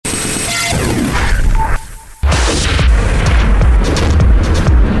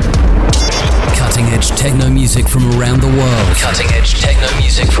techno music from around the world. Cutting-edge techno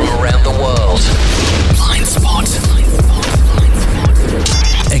music from around the world. Blind Spot.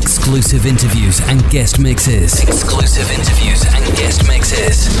 Exclusive interviews and guest mixes. Exclusive interviews and guest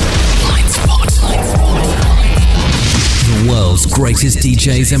mixes. Blind Spot. The world's greatest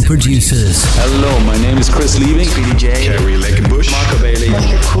DJs and producers. Hello, my name is Chris Liebing, DJ, Jerry Leckenbusch, Marco Bailey,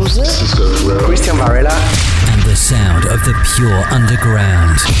 Christian Varela, And the sound of the pure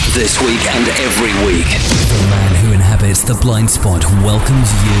underground. This week and every week, the man who inhabits the Blind Spot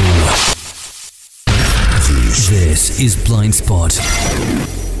welcomes you. This is Blind Spot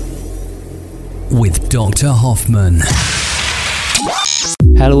with Dr. Hoffmann.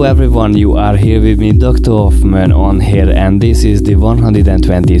 Hello everyone, you are here with me, Dr. Hoffmann, on here, and this is the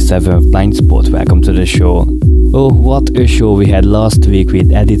 127th Blind Spot. Welcome to the show. Oh, what a show we had last week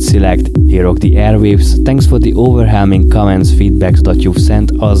with Edit Select. He rocked the airwaves. Thanks for the overwhelming comments, feedbacks that you've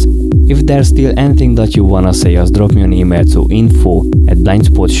sent us. If there's still anything that you wanna say us, drop me an email to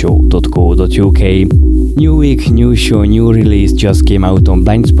info@blindspotshow.co.uk. New week, new show, new release just came out on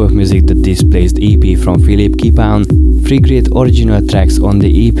Blind Spot Music, the Displaced EP from Philipp, Kipphan. 3 great original tracks on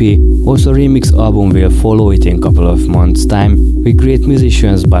the EP. Also remix album will follow it in a couple of months time with great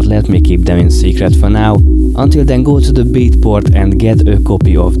musicians, but let me keep them in secret for now. Until then, go to the Beatport and get a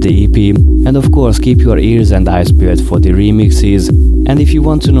copy of the EP. And of course, keep your ears and eyes peeled for the remixes. And if you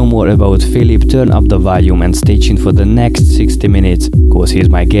want to know more about Philipp, turn up the volume and stay tuned for the next 60 minutes, cause he's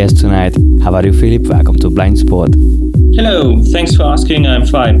my guest tonight. How are you, Philipp? Welcome to Blind Spot. Hello, thanks for asking, I'm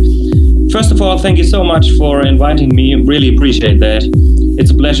fine. First of all, thank you so much for inviting me, really appreciate that.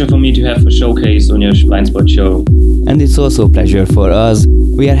 It's a pleasure for me to have a showcase on your Blind Spot show. And it's also a pleasure for us.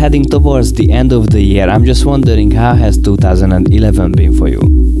 We are heading towards the end of the year. I'm just wondering, how has 2011 been for you?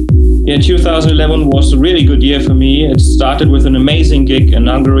 Yeah, 2011 was a really good year for me. It started with an amazing gig in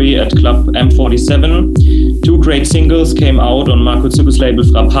Hungary at Club M47. 2 great singles came out on Marco Zucker's label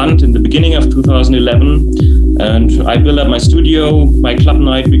Frappant in the beginning of 2011. And I built up my studio, my club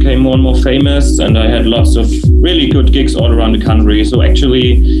night became more and more famous, and I had lots of really good gigs all around the country. So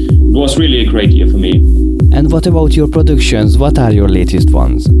actually, it was really a great year for me. And what about your productions? What are your latest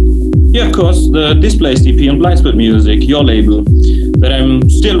ones? Yeah, of course, the Displaced EP on Blind Spot Music, your label, that I'm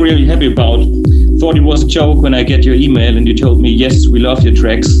still really happy about. Thought it was a joke when I get your email and you told me, yes, we love your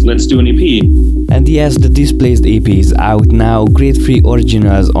tracks, let's do an EP. And yes, the Displaced EP is out now, great 3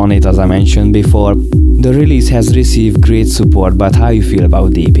 originals on it as I mentioned before. The release has received great support, but how you feel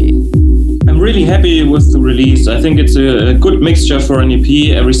about the EP? I'm really happy with the release. I think it's a good mixture for an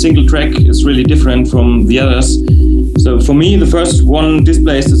EP. Every single track is really different from the others. So for me, the first one,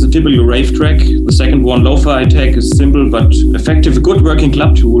 Displaced, is a typical rave track. The second one, Lo-Fi Attack, is simple but effective, a good working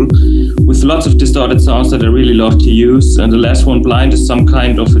club tool with lots of distorted sounds that I really love to use. And the last one, Blind, is some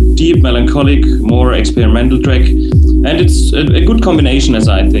kind of a deep, melancholic, more experimental track. And it's a good combination, as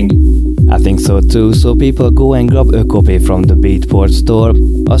I think. I think so too, so people go and grab a copy from the Beatport store.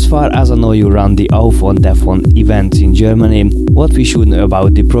 As far as I know, you run the Auf und Davon events in Germany. What we should know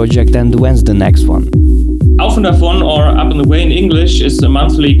about the project and when's the next one? Auf und Davon, or Up and Away in English, is a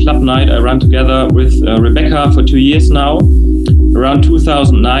monthly club night I run together with Rebecca for 2 years now. Around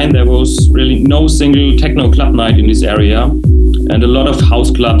 2009 there was really no single techno club night in this area, and a lot of house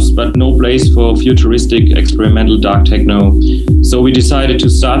clubs, but no place for futuristic experimental dark techno. So we decided to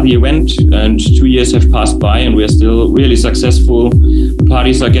start the event, and 2 years have passed by and we're still really successful. The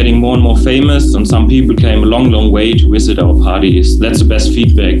parties are getting more and more famous, and some people came a long way to visit our parties. That's the best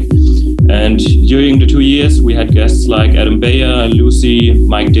feedback. And during the 2 years, we had guests like Adam Bayer, Lucy,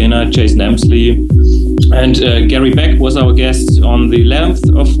 Mike Dana, Jason Emsley, and Gary Beck was our guest on the 11th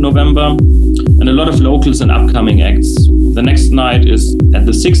of November, and a lot of locals and upcoming acts. The next night is at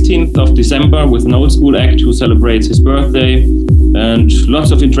the 16th of December with an old school act who celebrates his birthday, and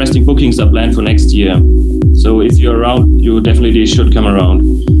lots of interesting bookings are planned for next year. So if you're around, you definitely should come around.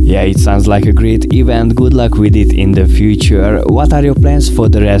 Yeah, it sounds like a great event. Good luck with it in the future. What are your plans for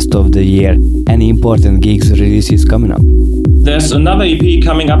the rest of the year? Any important gigs, releases coming up? There's another EP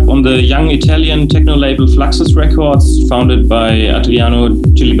coming up on the young Italian techno label Fluxus Records, founded by Adriano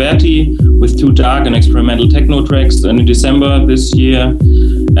Giliberti, with 2 dark and experimental techno tracks, and in December this year.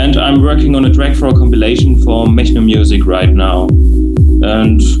 And I'm working on a track for a compilation for Mechno Music right now.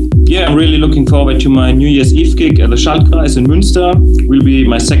 And yeah, I'm really looking forward to my New Year's Eve gig at the Schaltkreis in Münster. Will be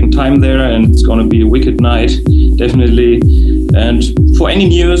my second time there, and it's gonna be a wicked night, definitely. And for any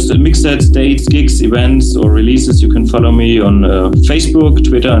news, mixsets, dates, gigs, events, or releases, you can follow me on Facebook,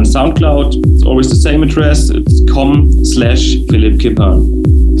 Twitter, and SoundCloud. It's always the same address. It's com/Philipp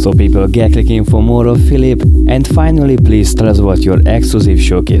Kipphan. So people get clicking for more of Philipp. And finally, please tell us about your exclusive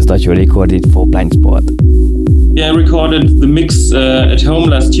showcase that you recorded for Blind Spot. Yeah, I recorded the mix at home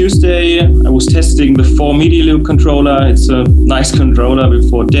last Tuesday. I was testing the 4 MIDI loop controller. It's a nice controller with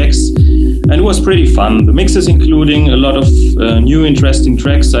 4 decks. And it was pretty fun. The mix is including a lot of new interesting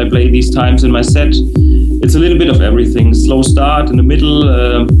tracks I play these times in my set. It's a little bit of everything. Slow start in the middle,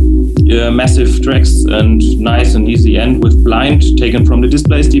 massive tracks, and nice and easy end with Blind, taken from the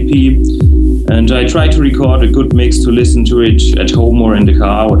Displaced EP. And I try to record a good mix to listen to it at home or in the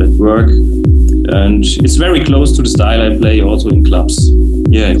car or at work. And it's very close to the style I play also in clubs.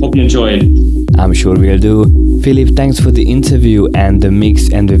 Yeah, hope you enjoy it. I'm sure we'll do. Philipp, thanks for the interview and the mix,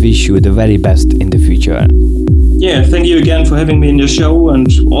 and we wish you the very best in the future. Yeah, thank you again for having me in your show, and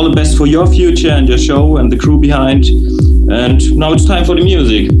all the best for your future and your show and the crew behind. And now it's time for the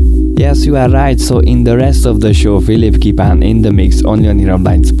music. Yes, you are right. So in the rest of the show, Philipp Kipphan in the mix, only on here on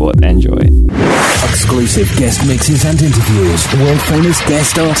Blind Spot. Enjoy. Exclusive guest mixes and interviews. World-famous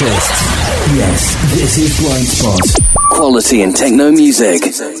guest artists. Yes, this is Blind Spot. Quality in techno music.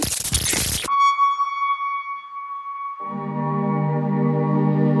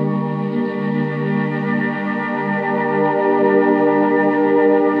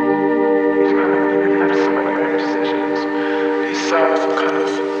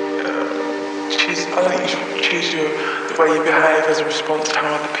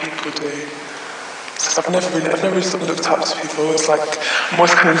 I've never really sort of looked up to people. It's like I'm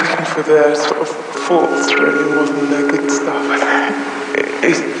always kind of looking for their sort of faults really more than their good stuff.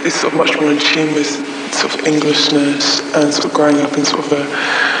 It's sort of much more in tune with sort of Englishness and sort of growing up in sort of a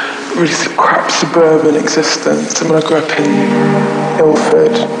really sort of crap suburban existence. And when I grew up in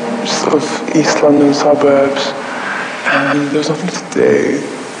Ilford, sort of East London suburbs, and there was nothing to do,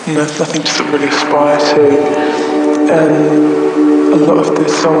 nothing to sort of really aspire to, and a lot of the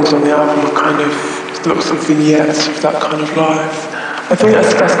songs on the album are kind of little sort of vignettes of that kind of life. I think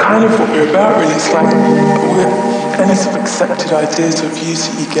that's kind of what we're about really. It's like any sort of accepted ideas or views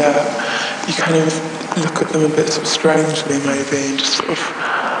that you get, you kind of look at them a bit sort of strangely maybe, and just sort of,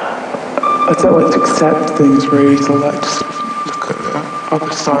 I don't like to accept things really, so I like to sort of look at the other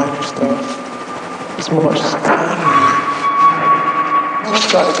side of stuff as much as I can really. I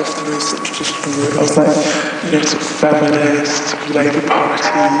started off the research just from root. I was like, sort of feminist, sort of Labour Party,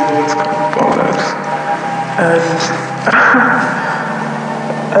 all this kind of bollocks.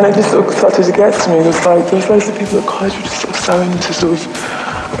 And it just sort of started to get to me. It was like, there was loads of people at college who were just sort of so into sort of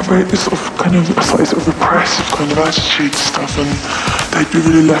a very sort of kind of slightly sort of repressive kind of attitude stuff, and they'd be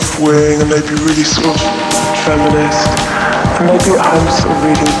really left-wing, and they'd be really sort of feminist, and they'd be at home sort of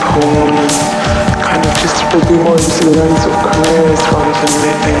reading porn, and kind of just they'd be more into their own sort of careers rather than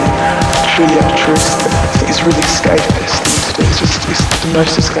living truly altruistic. I think it's really escapist thing to do. It's the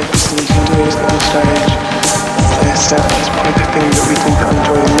most escapist thing you can do is get on stage and play a set. It's probably the thing that we think I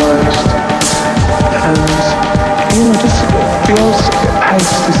enjoy the most. And just be able to get paid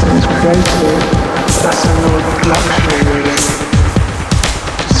to do something that's creative. That's a real luxury really.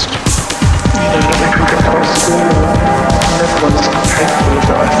 Just not many people get past to do it. And everyone's capable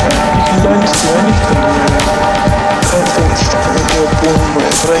of it, I think. You can learn to do anything really. I don't think it's something that you're born with.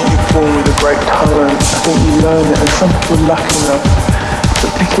 I don't think you're born with a great talent. I think you learn it, and some people are lucky enough to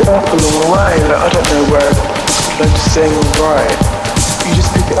pick it up along the way. Like, I don't know where you learn to sing or write. You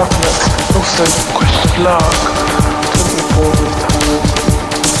just pick it up, and that's also a question of luck. I don't think you're born with talent.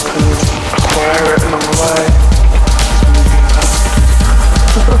 You kind of acquire it along the way.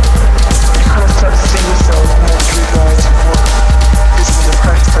 You kind of start to see yourself more through the eyes of what is in the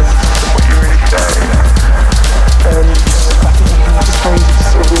present than what you really do. And I think you can just very easy to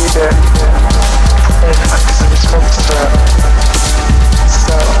sort of read it and act as a response to it.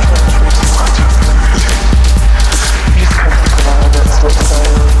 So I'm trying to read too much of it really. You just kind of think about it sort of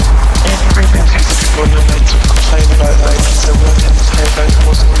thing. And you read into people and then they sort of complain about it later and say, well, I didn't say that, it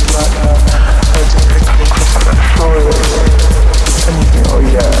wasn't really like that. I didn't really come across like that before. And you think, oh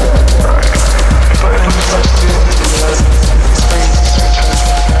yeah, right. But then you start to do it and you realise it's very easy to switch over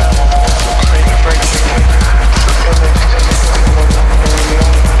and create a breakthrough.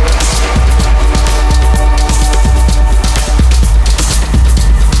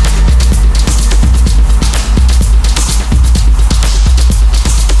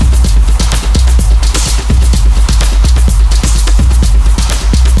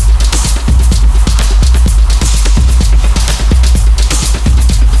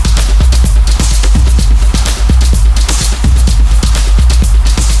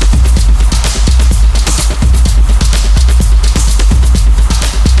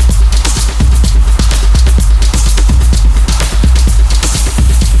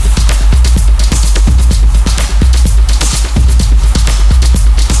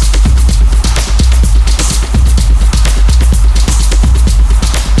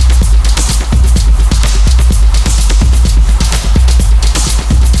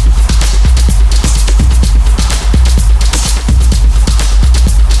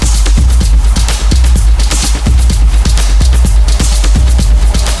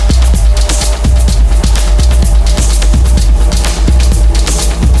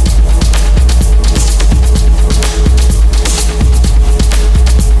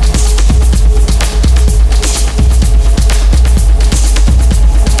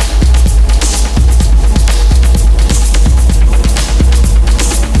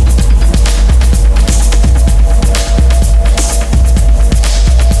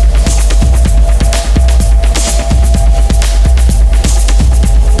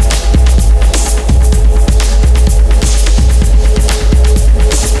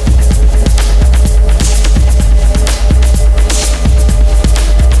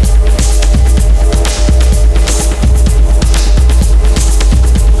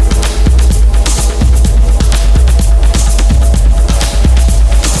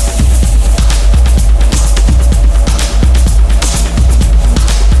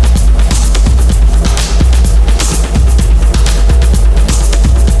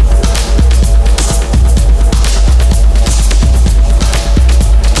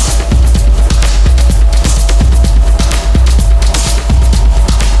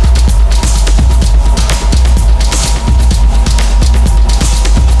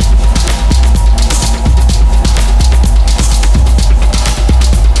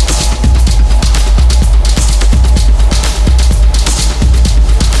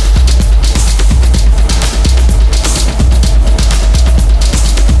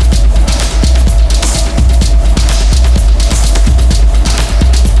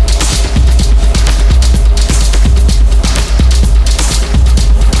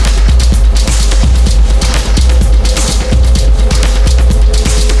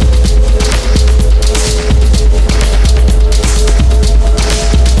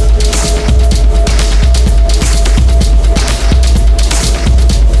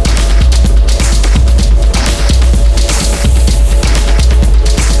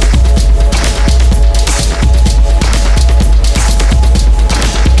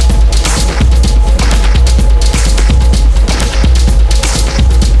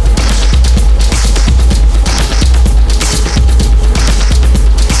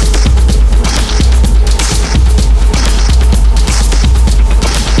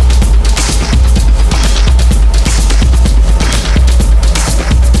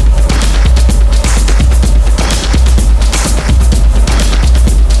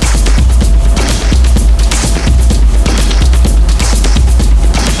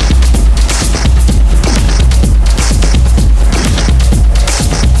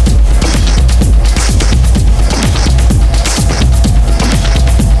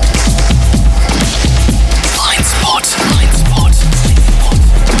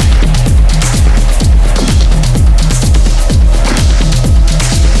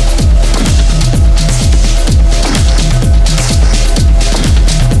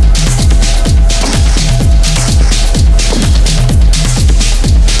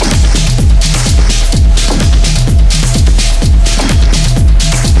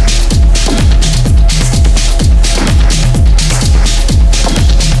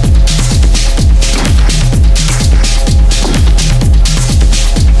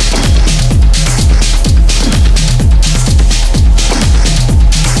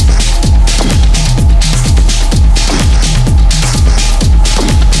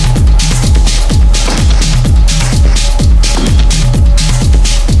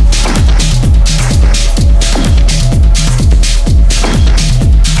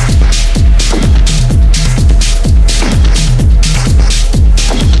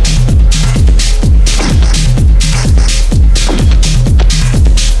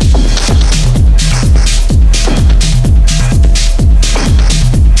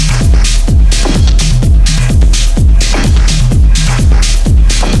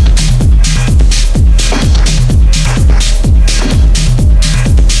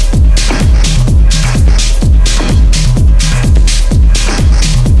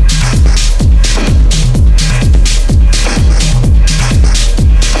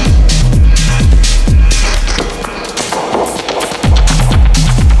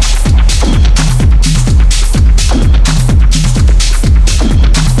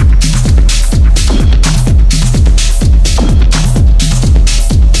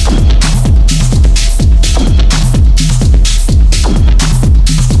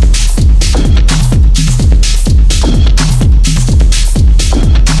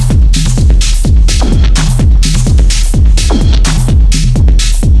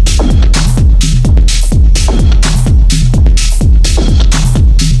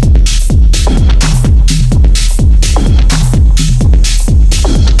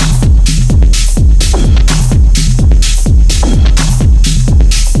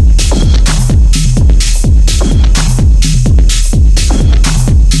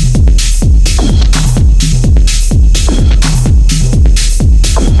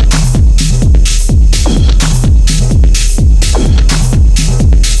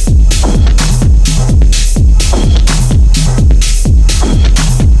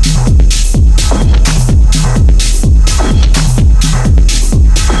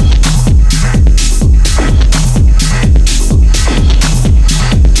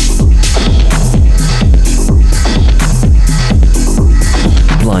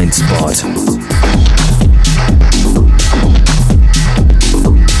 Blind Spot.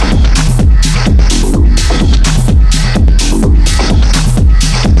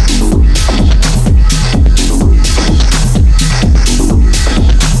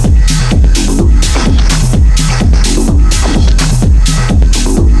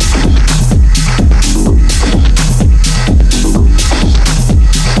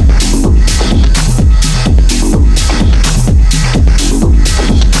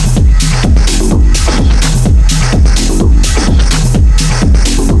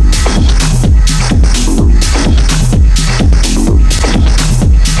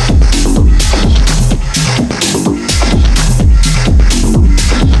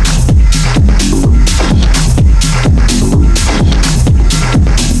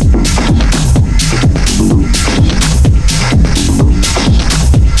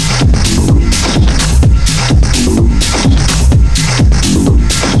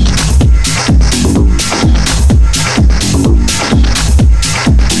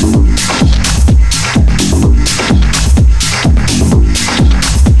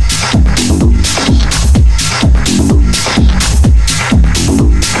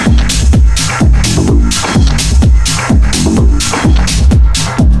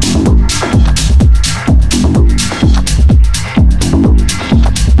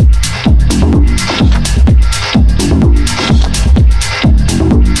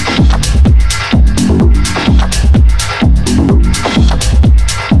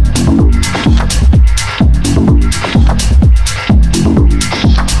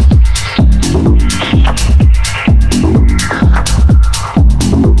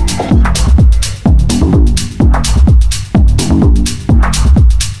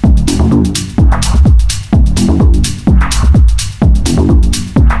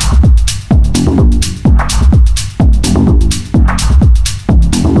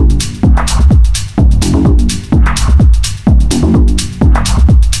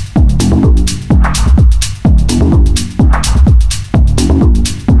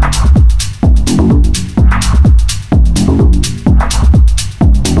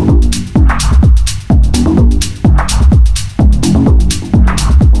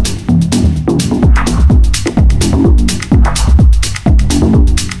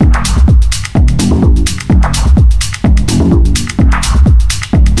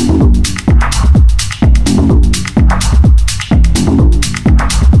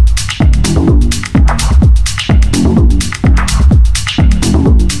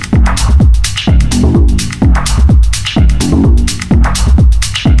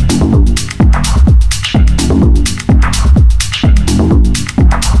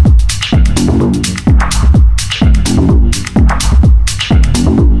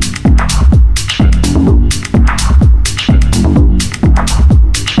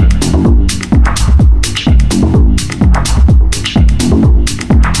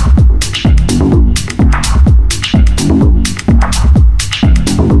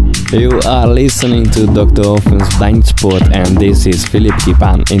 You are listening to Dr. Hoffmann's Blind Spot, and this is Philipp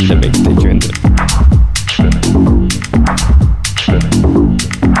Kipphan in the mix. Stay tuned.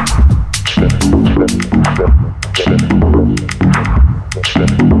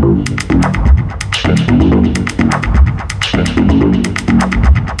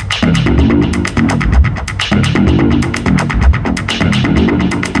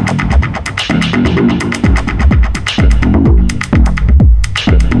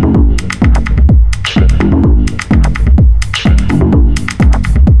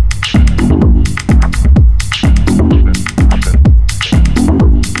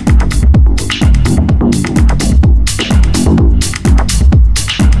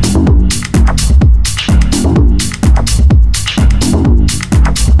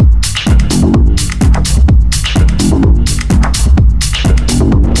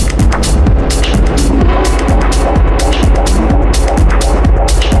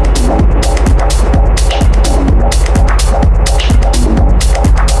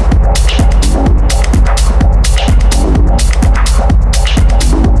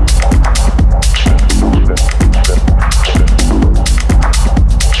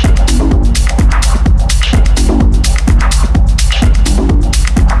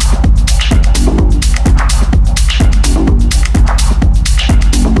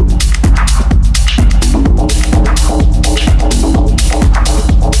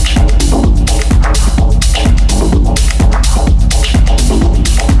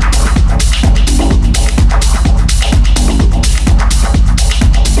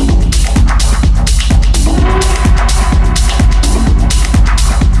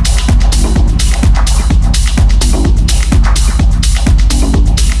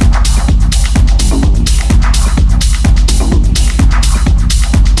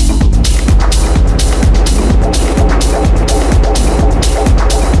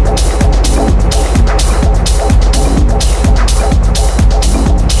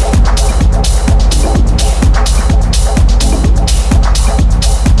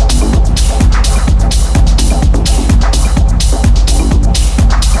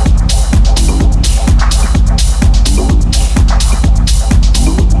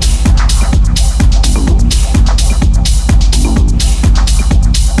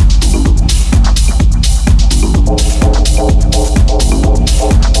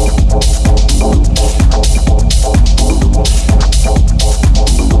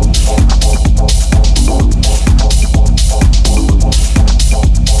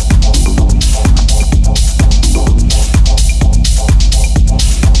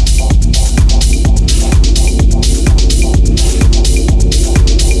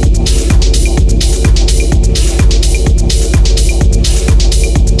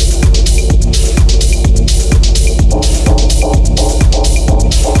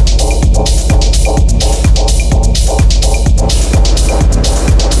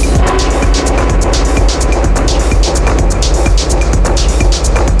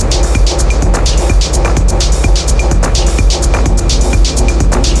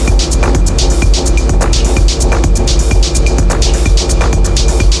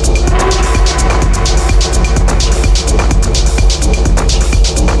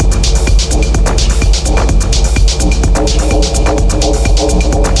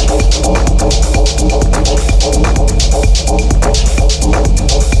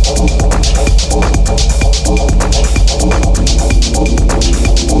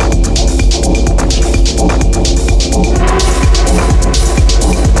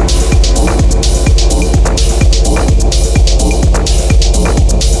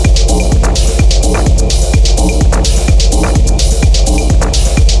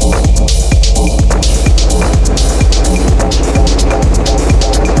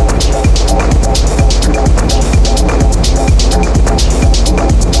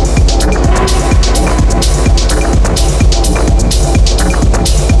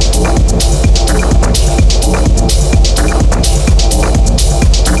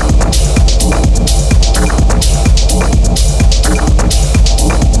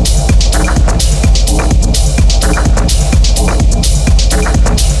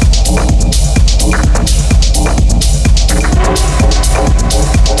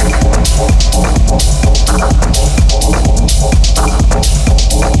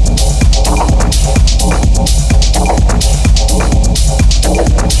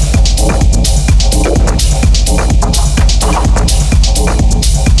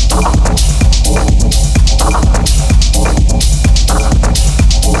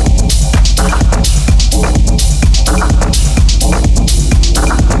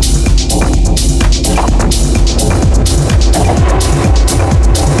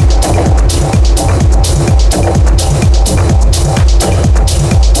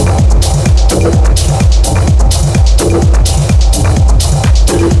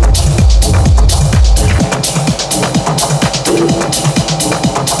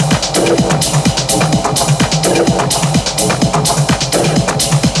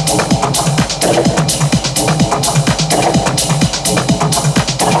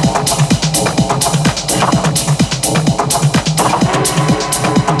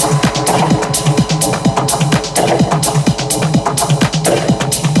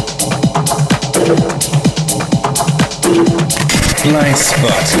 Blind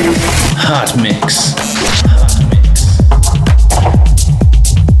Spot. Hot Mix.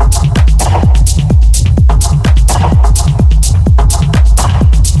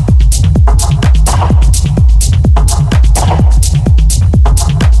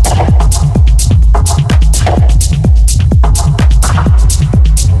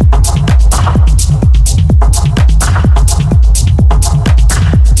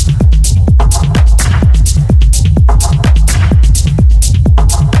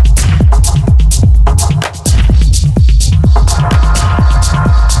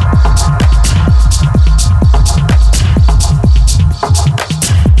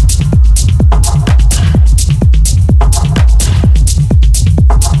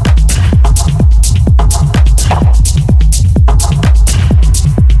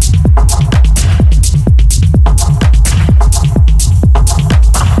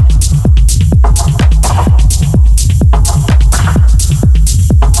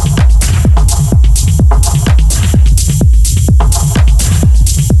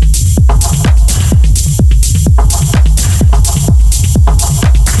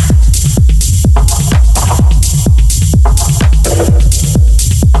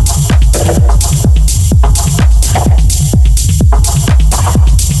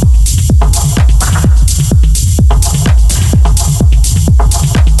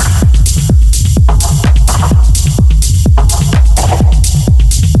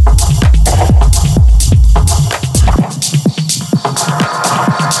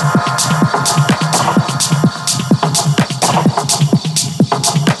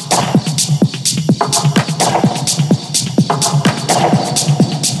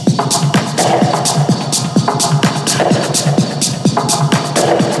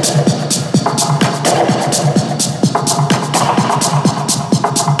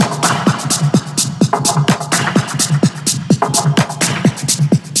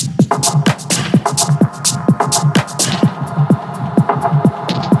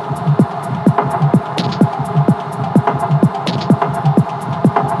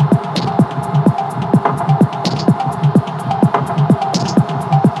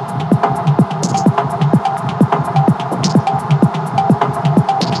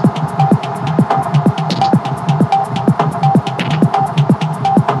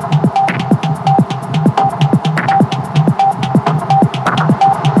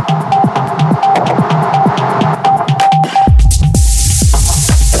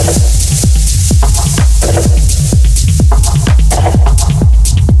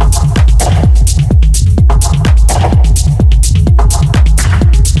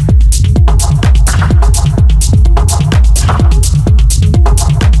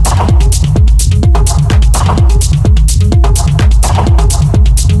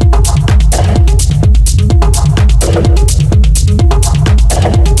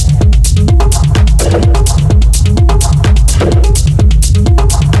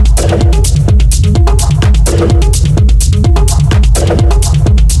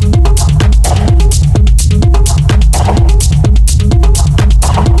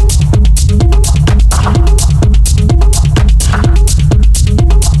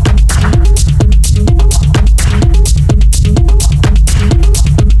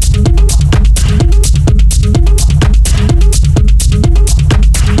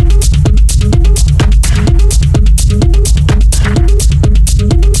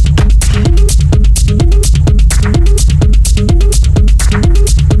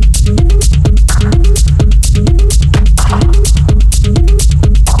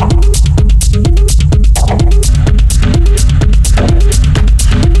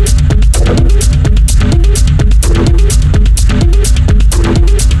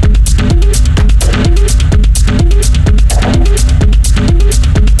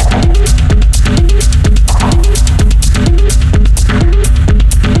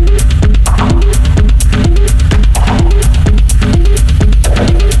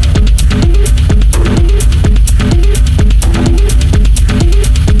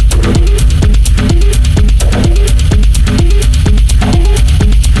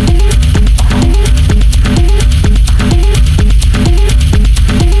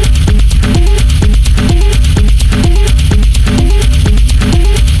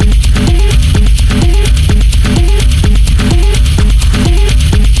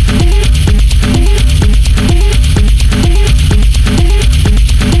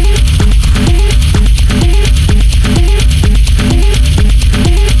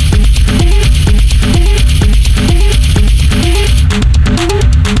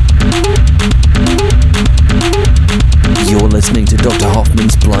 You're listening to Dr.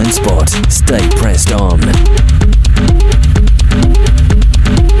 Hoffman's Blind Spot. Stay pressed on.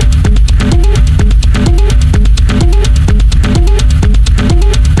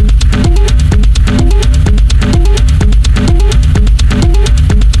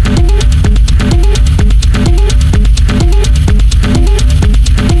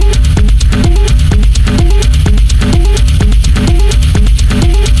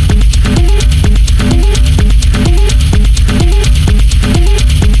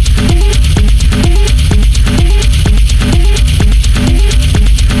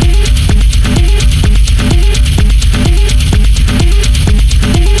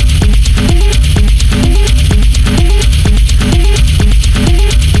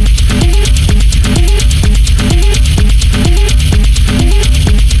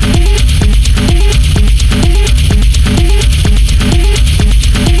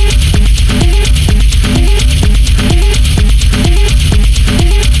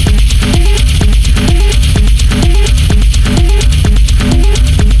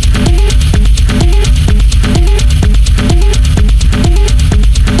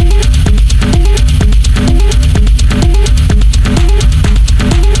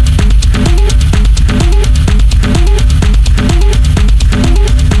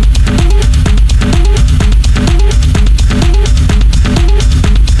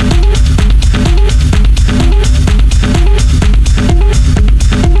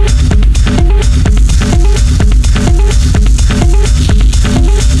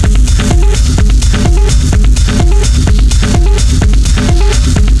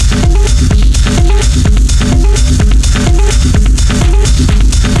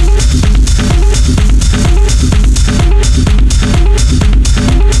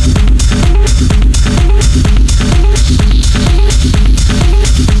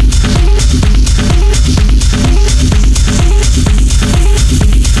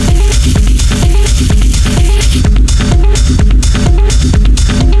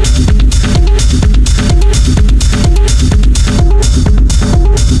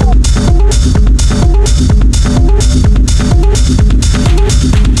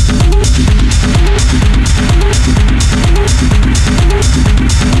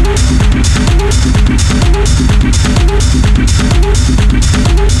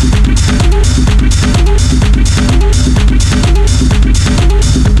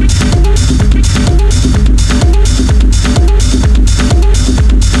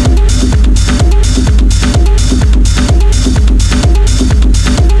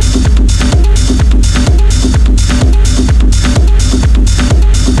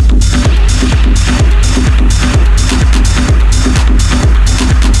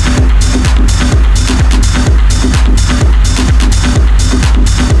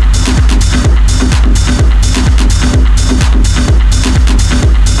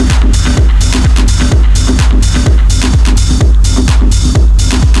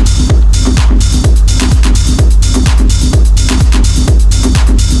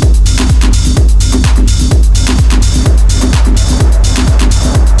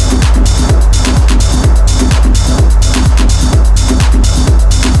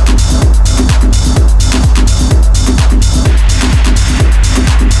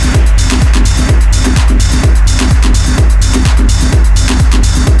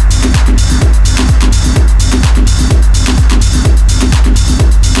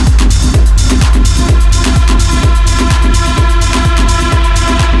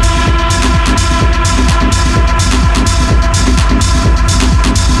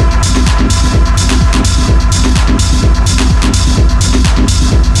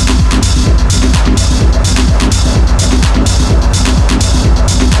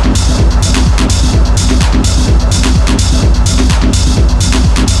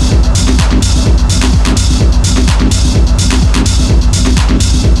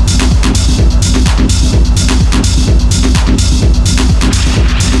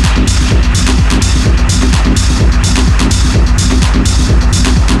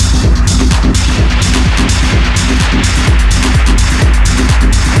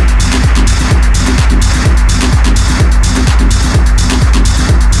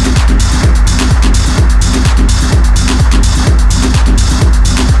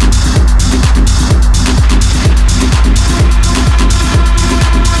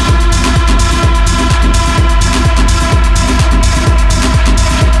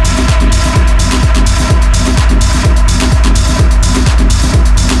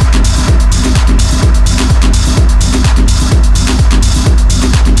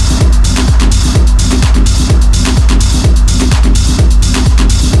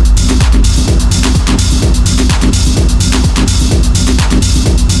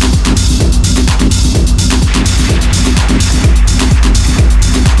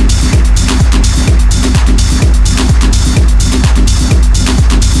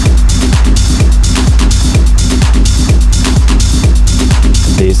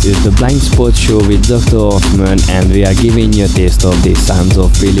 This is the Blind Spot Show with Dr. Hoffmann, and we are giving you a taste of the sounds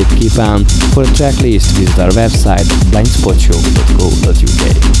of Philipp Kipphan. For a tracklist, visit our website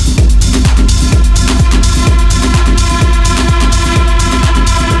blindspotshow.co.uk.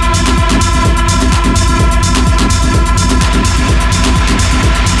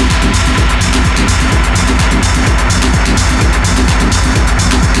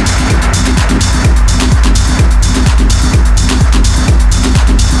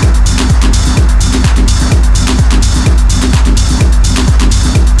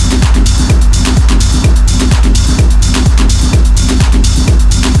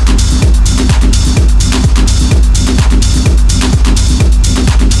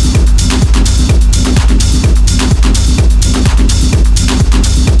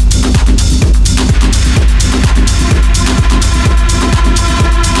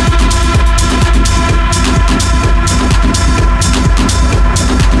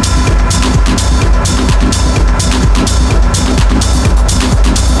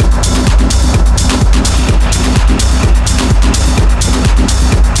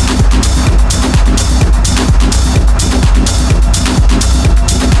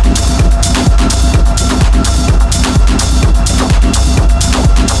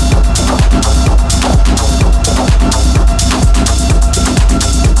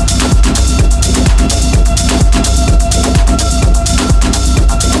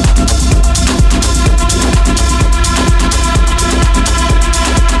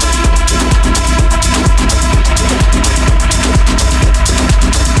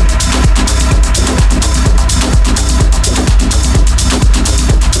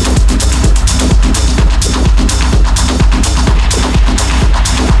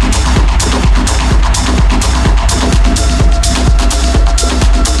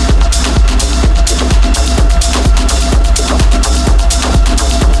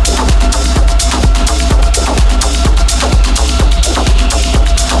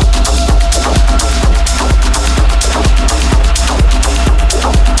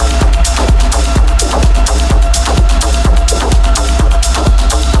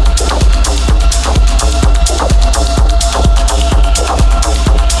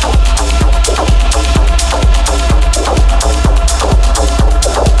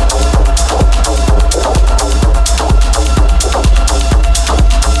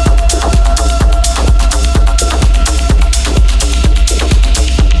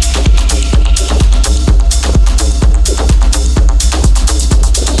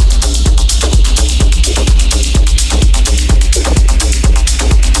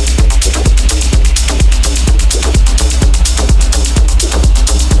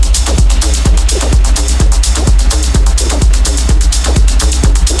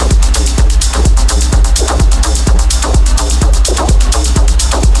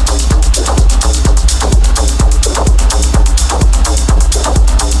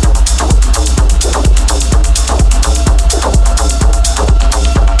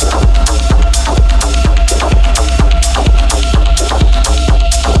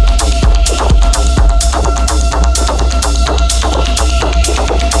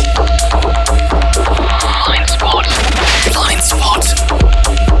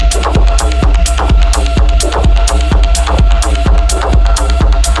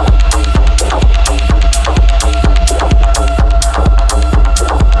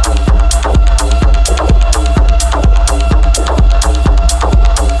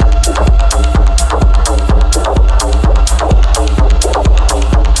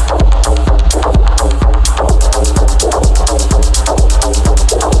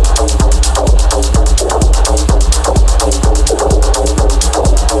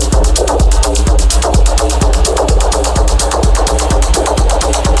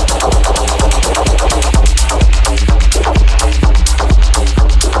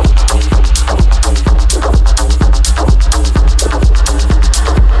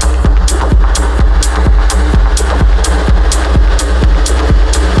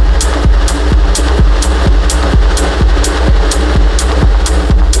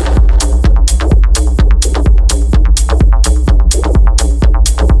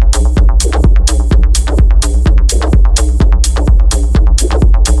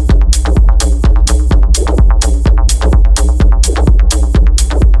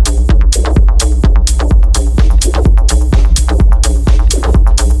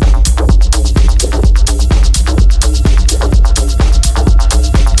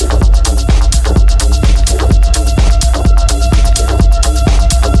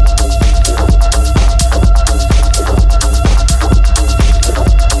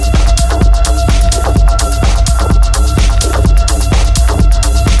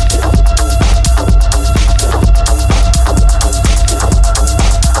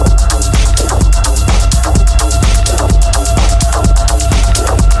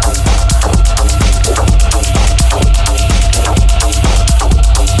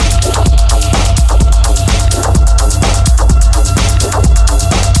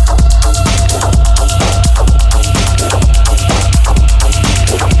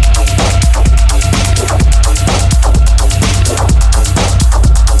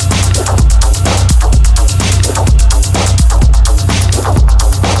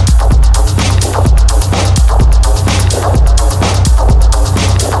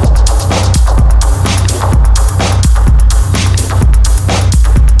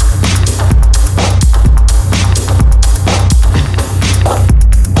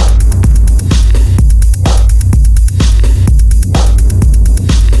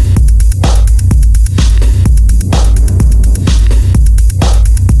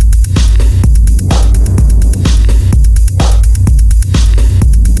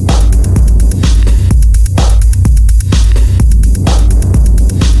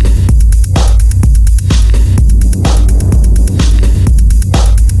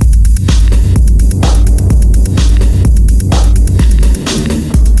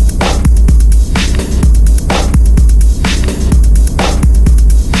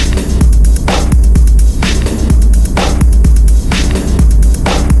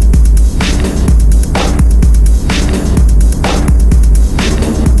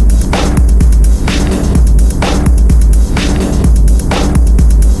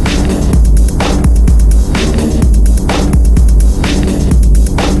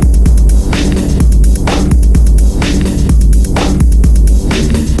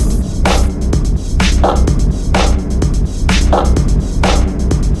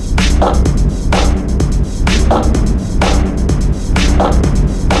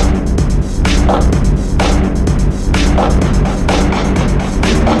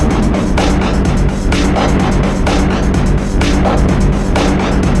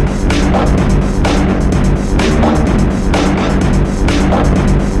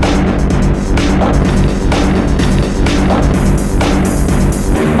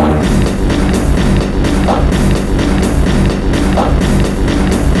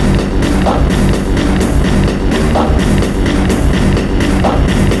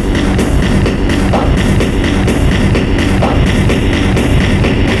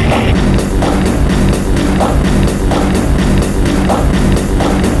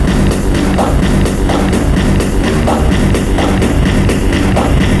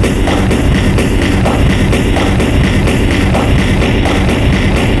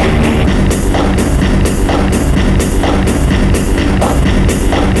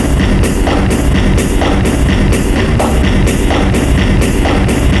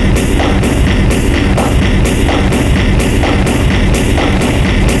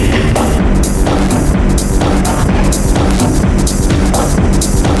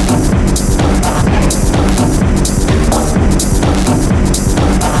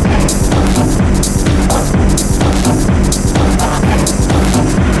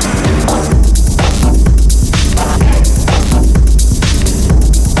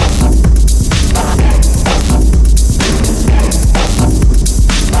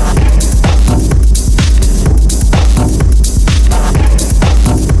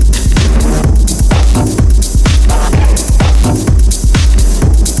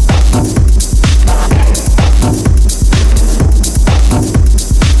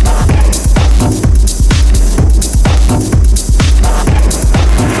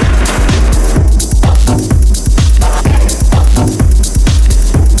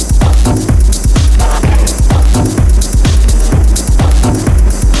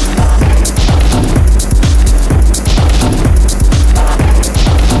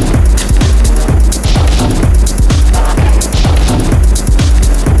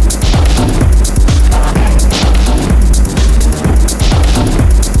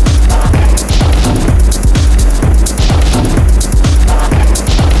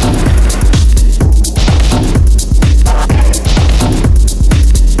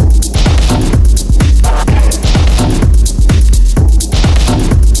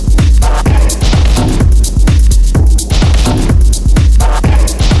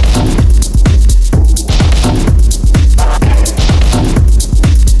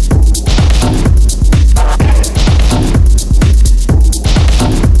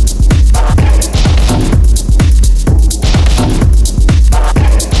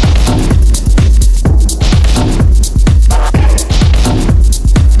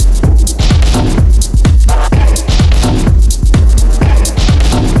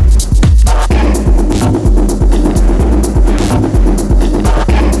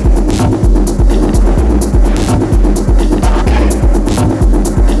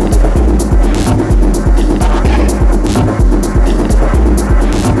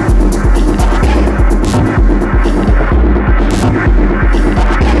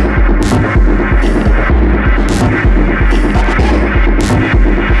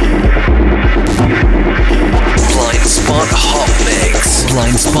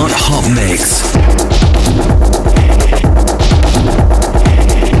 Blind Spot Hot Mix.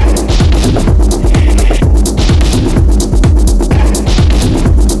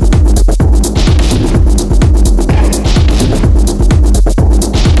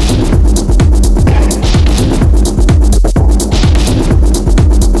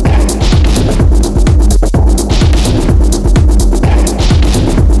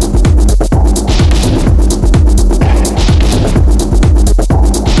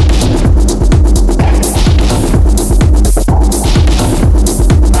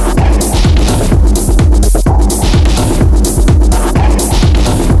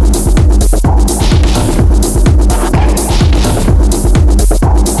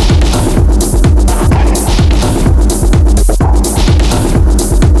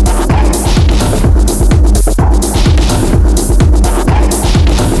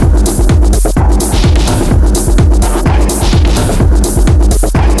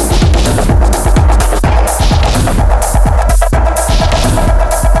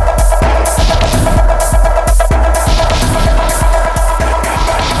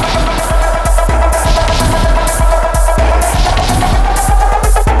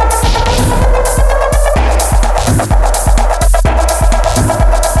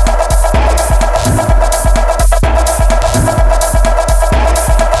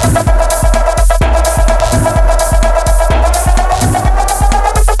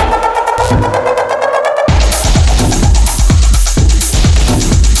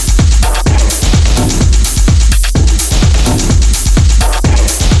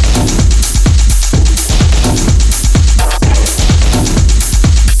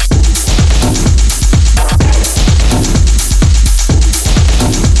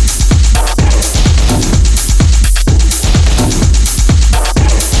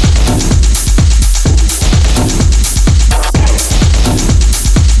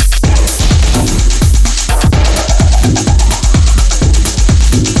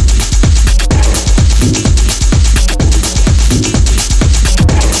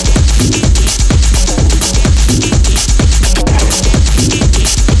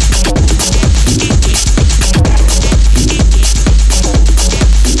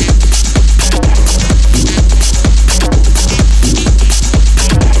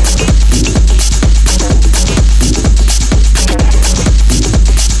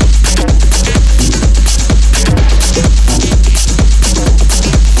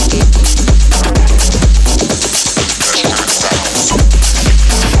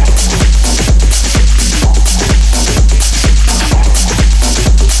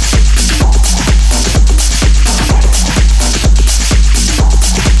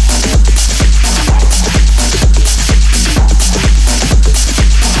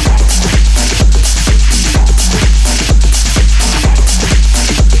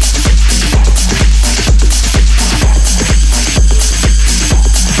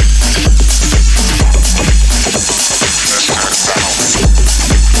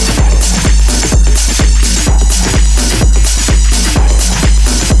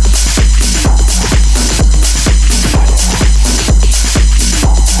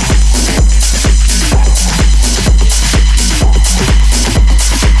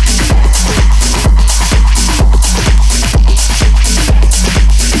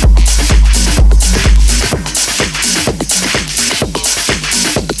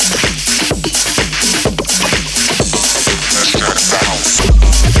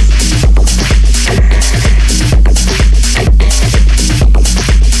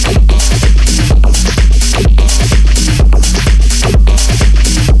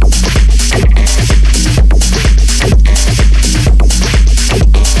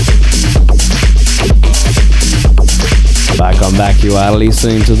 You are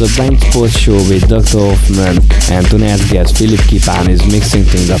listening to the Blind Spot Show with Dr. Hoffmann, and tonight's guest Philipp Kipphan is mixing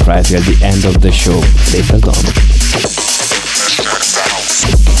things up right here at the end of the show. Stay pressed on.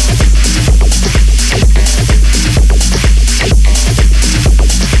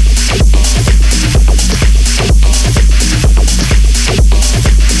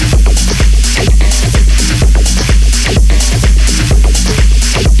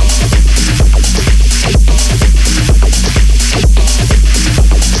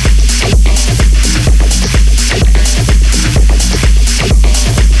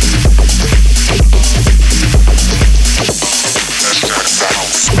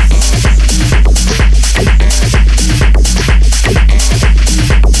 Sounds.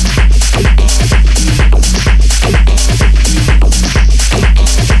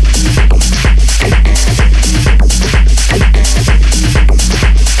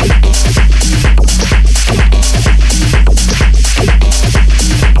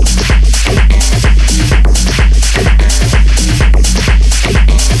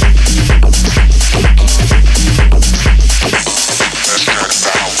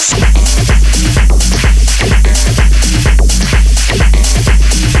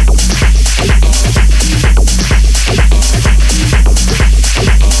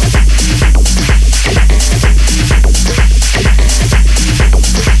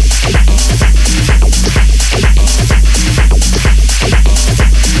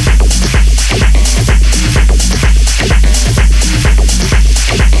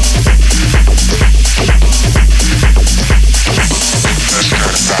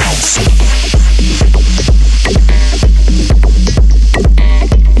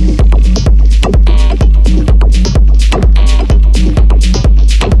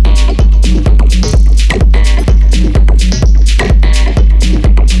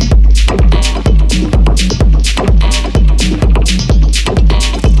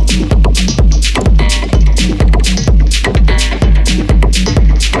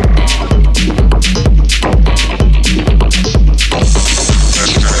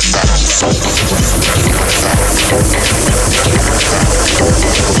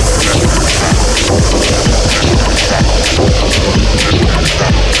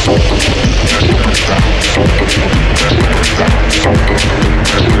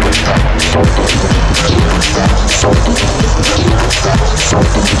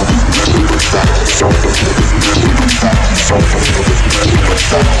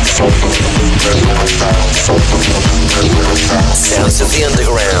 heart of the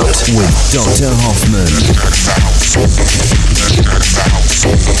underground with Dr. Hoffmann.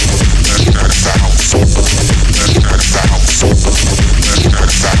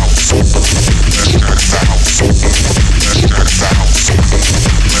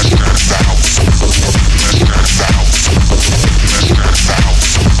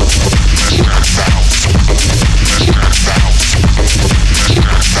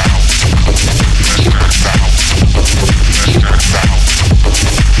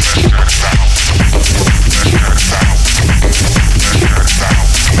 Down.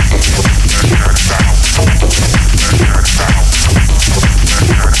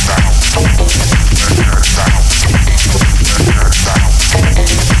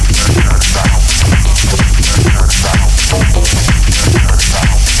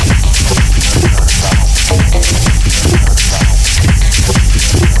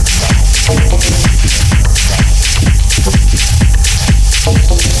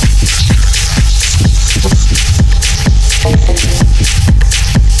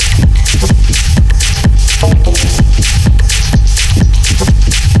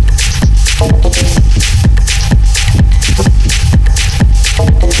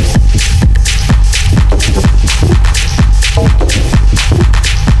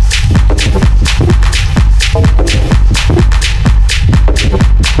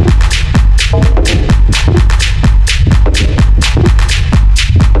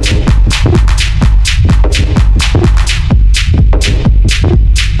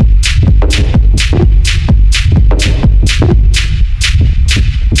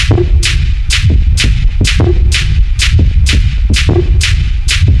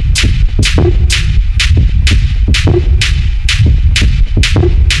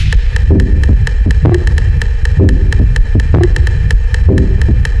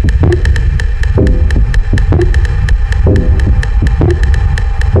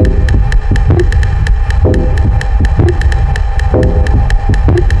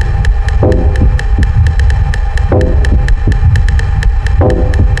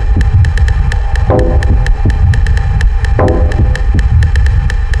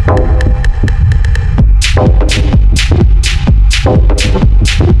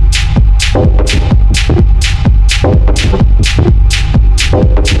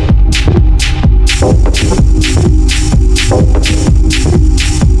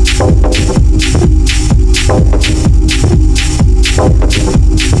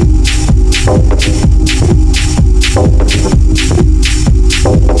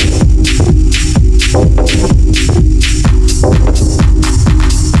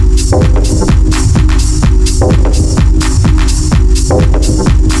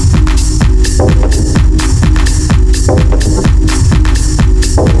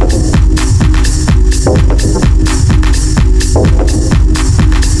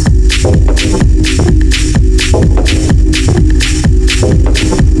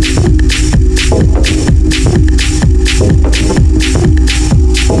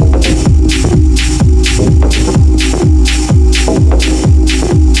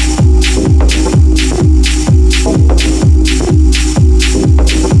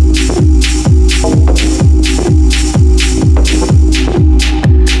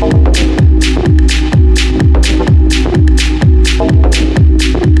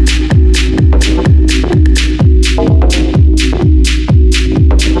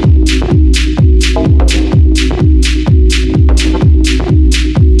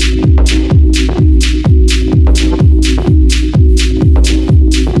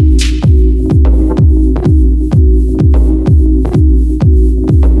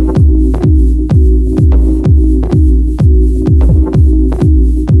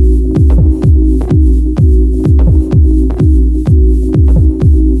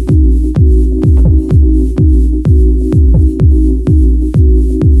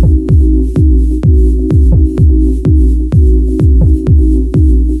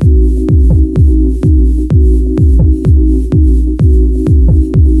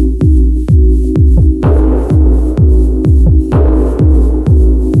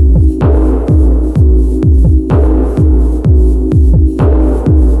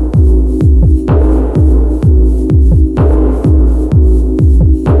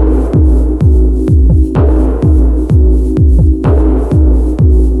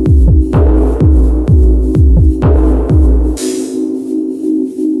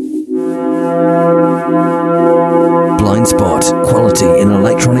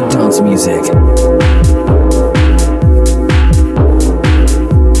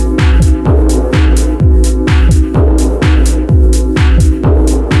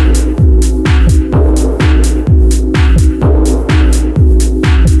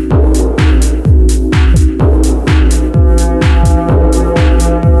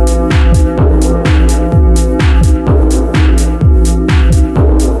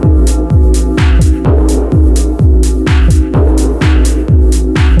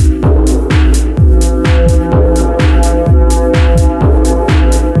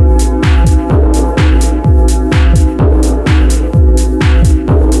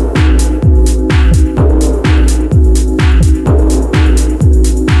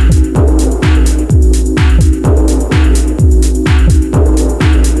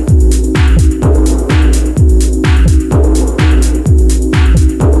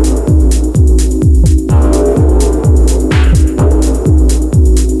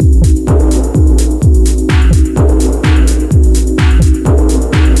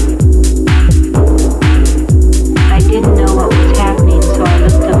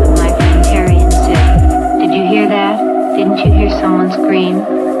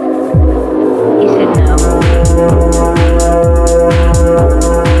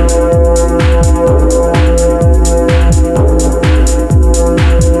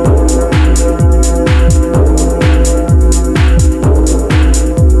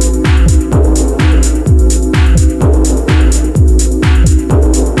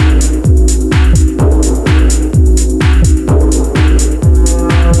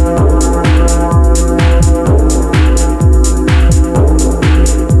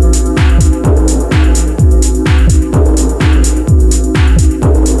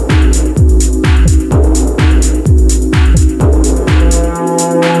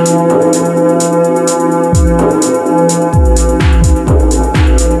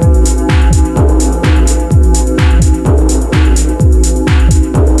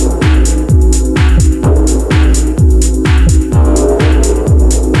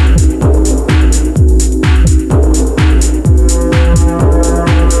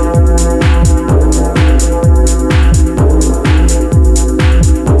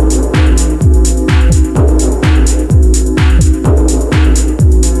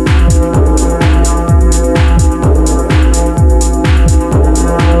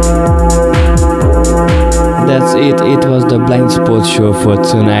 show for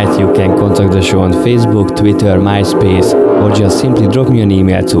tonight. You can contact the show on Facebook, Twitter, MySpace, or just simply drop me an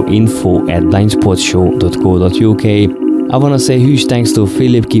email to info@blindspotshow.co.uk. I wanna say huge thanks to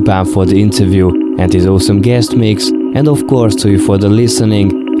Philipp Kipphan for the interview and his awesome guest mix, and of course to you for the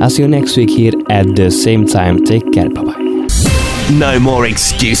listening. I'll see you next week here at the same time. Take care, bye bye. No more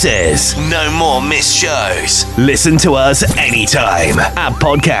excuses. No more missed shows. Listen to us anytime at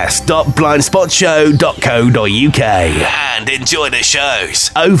podcast.blindspotshow.co.uk and enjoy the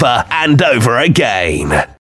shows over and over again.